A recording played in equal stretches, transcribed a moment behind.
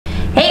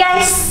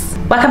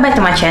Welcome back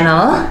to my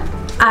channel.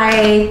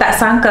 I tak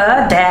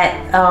sangka that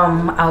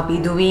I'll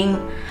be doing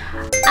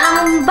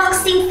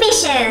unboxing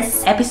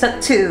fishes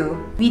episode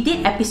 2. We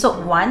did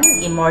episode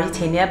 1 in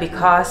Mauritania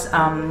because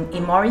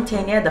in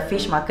Mauritania the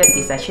fish market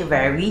is actually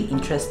very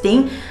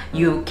interesting.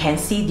 You can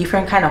see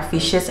different kind of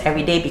fishes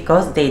every day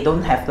because they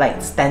don't have like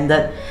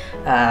standard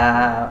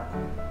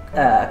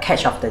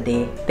catch of the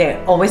day. They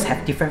always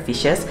have different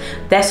fishes.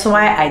 That's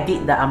why I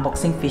did the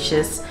unboxing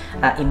fishes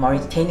in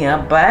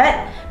Mauritania.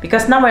 But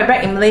because now we're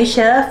back in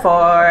Malaysia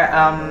for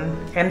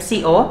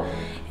MCO,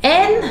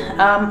 and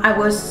I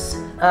was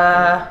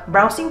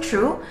browsing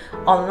through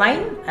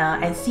online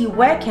and see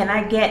where can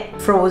I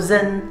get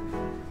frozen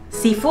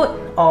seafood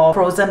or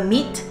frozen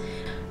meat,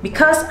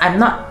 because I'm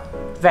not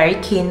very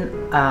keen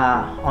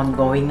on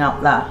going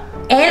out lah.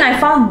 And I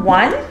found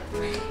one.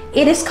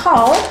 It is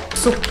called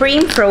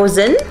Supreme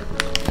Frozen.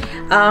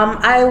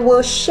 I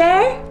will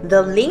share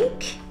the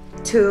link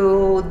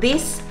to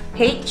this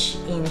page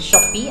in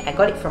Shopee. I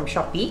got it from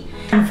Shopee.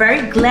 I'm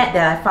very glad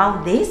that I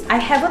found this. I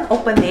haven't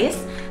opened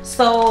this,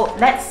 so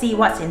let's see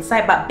what's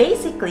inside. But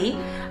basically,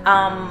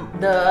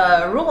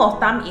 the rule of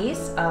thumb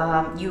is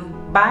you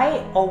buy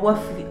over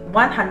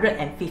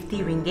 150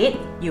 ringgit,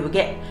 you will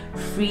get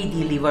free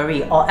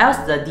delivery, or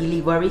else the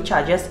delivery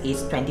charges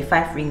is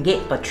 25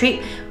 ringgit per trip,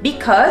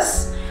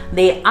 because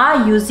they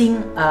are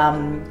using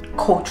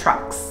coal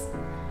trucks.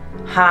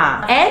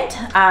 And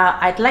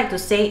I'd like to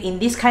say, in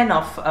this kind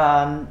of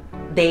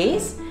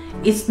days,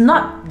 it's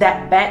not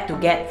that bad to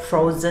get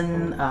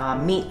frozen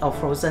meat or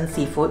frozen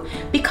seafood,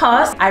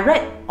 because I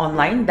read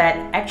online that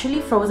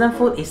actually frozen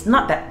food is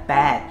not that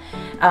bad.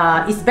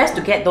 It's best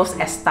to get those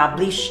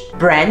established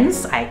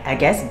brands, I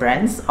guess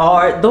brands,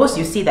 or those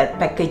you see that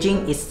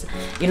packaging is,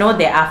 you know,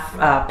 they are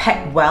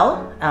packed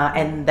well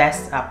and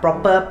there's a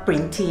proper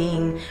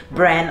printing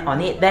brand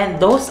on it. Then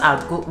those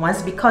are good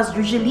ones, because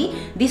usually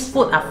these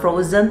food are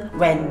frozen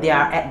when they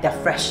are at the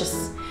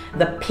freshest,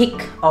 the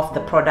peak of the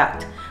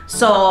product.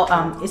 So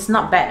it's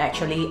not bad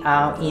actually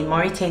in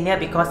Mauritania,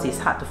 because it's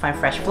hard to find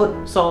fresh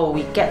food. So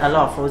we get a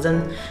lot of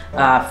frozen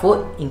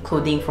food,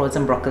 including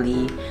frozen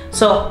broccoli.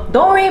 So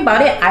don't worry about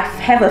it. I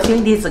have a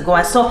feeling this is a good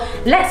one. So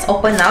let's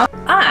open now.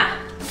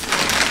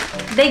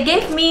 They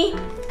gave me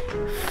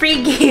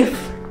free gift.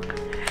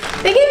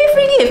 They gave me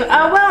free gift.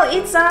 Well,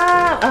 it's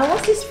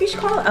what's this fish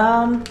called?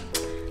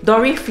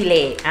 Dory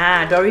fillet.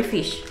 Dory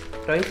fish.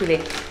 Dory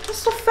fillet.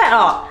 It's so fat.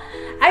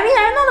 I mean,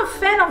 I'm not a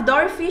fan of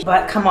dory fish,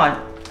 but come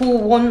on. Who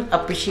won't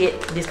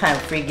appreciate this kind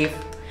of free gift,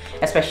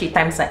 especially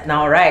times like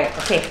now, right?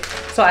 Okay,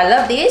 so I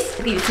love this.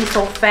 You see,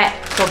 so fat,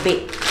 so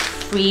big.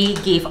 Free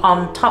gift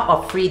on top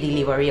of free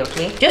delivery.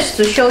 Okay, just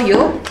to show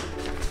you,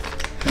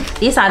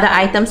 these are the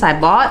items I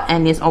bought,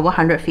 and it's over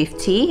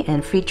 150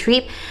 and free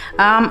trip.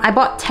 I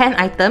bought 10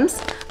 items,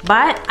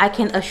 but I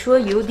can assure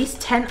you these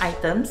 10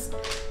 items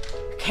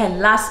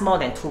can last more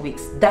than 2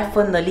 weeks.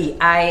 Definitely,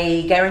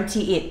 I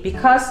guarantee it,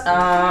 because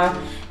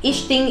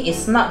each thing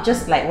is not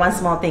just like one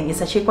small thing.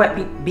 It's actually quite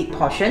big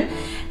portion.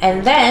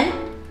 And then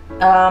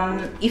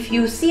if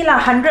you see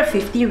 150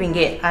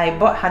 ringgit, I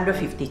bought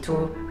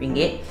 152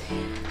 ringgit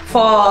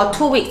for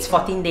 2 weeks,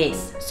 14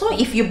 days. So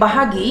if you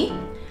bahagi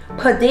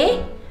per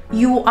day,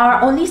 you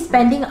are only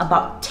spending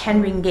about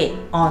 10 ringgit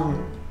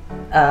on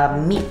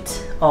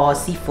meat or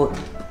seafood.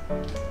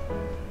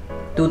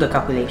 Do the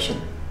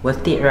calculation.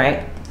 Worth it,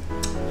 right?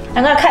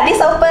 I'm gonna cut this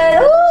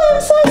open. Oh,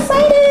 I'm so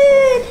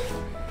excited!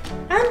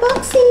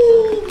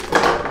 Unboxing!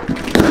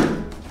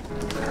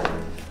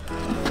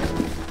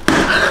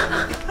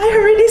 I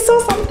already saw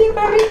something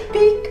very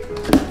big.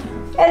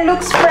 It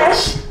looks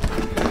fresh.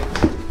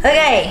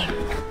 Okay.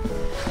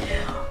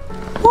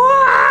 Wow!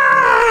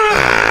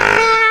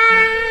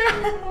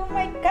 Oh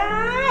my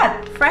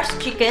god! Fresh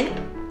chicken.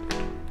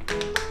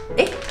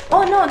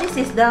 Oh no, this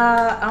is the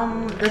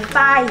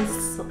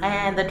thighs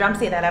and the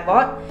drumstick that I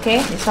bought. Okay,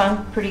 this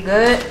one pretty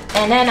good.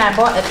 And then I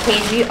bought a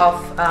kg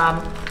of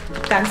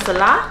ikan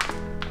selah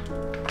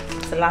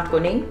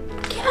kuning.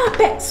 Yeah,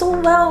 packed so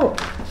well.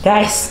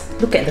 Guys,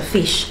 look at the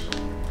fish.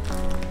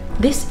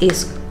 This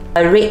is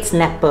a red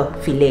snapper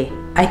fillet.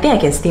 I think I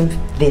can steam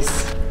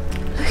this.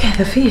 Look at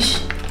the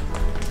fish.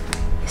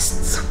 It's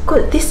so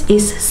good. This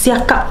is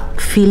siakap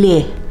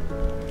fillet.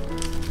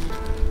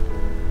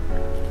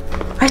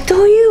 I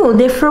told you,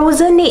 they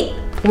frozen it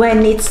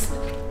when it's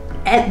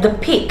at the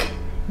peak,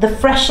 the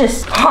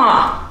freshest.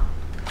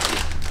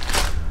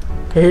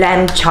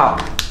 Lamb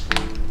chop,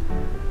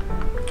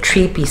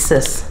 3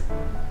 pieces.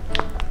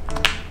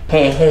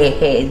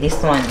 Hey, this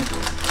one.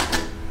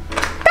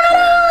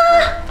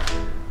 Ta-da!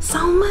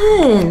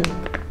 Salmon.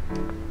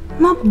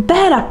 Not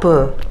bad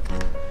apa.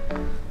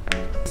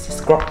 This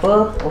is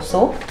grouper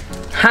also.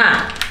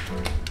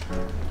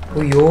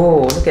 Oh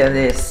yo, look at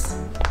this.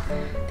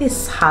 This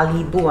is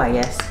halibu,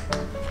 I guess.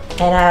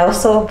 And I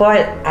also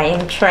bought, I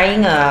am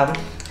trying a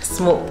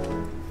smoked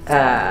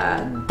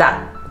duck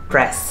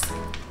breast.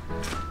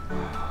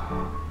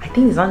 I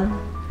think this one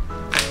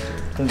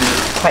will be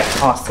quite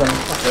awesome.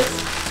 What's this?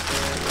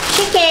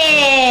 Chicken!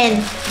 And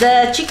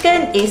the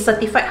chicken is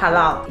certified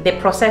halal. They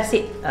process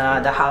it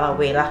the halal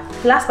way lah.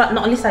 Last but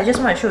not least, I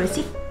just want to show you,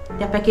 see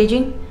their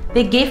packaging.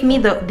 They gave me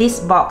this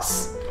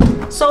box.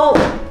 So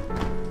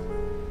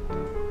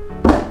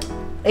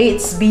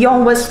it's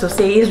beyond words to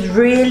say. It's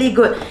really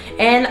good.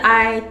 And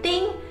I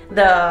think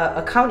the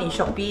account in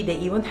Shopee, they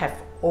even have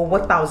over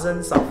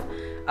thousands of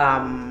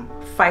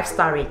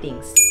 5-star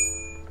ratings.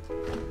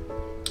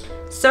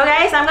 So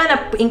guys, I'm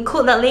gonna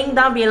include the link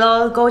down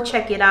below. Go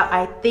check it out.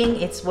 I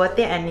think it's worth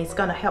it and it's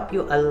gonna help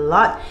you a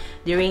lot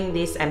during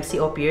this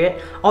MCO period,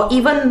 or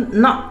even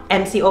not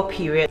MCO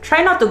period.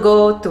 Try not to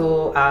go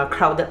to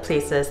crowded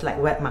places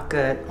like wet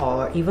market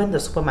or even the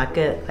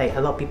supermarket. Like a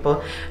lot of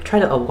people try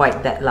to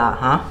avoid that lah,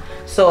 huh?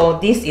 So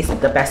this is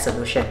the best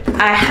solution.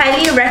 I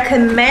highly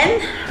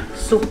recommend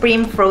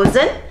Supreme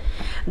Frozen.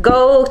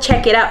 Go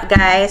check it out,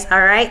 guys.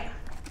 Alright,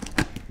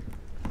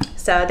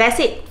 so that's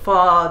it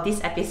for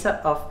this episode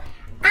of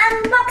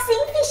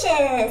Unboxing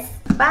Fishes.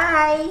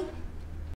 Bye.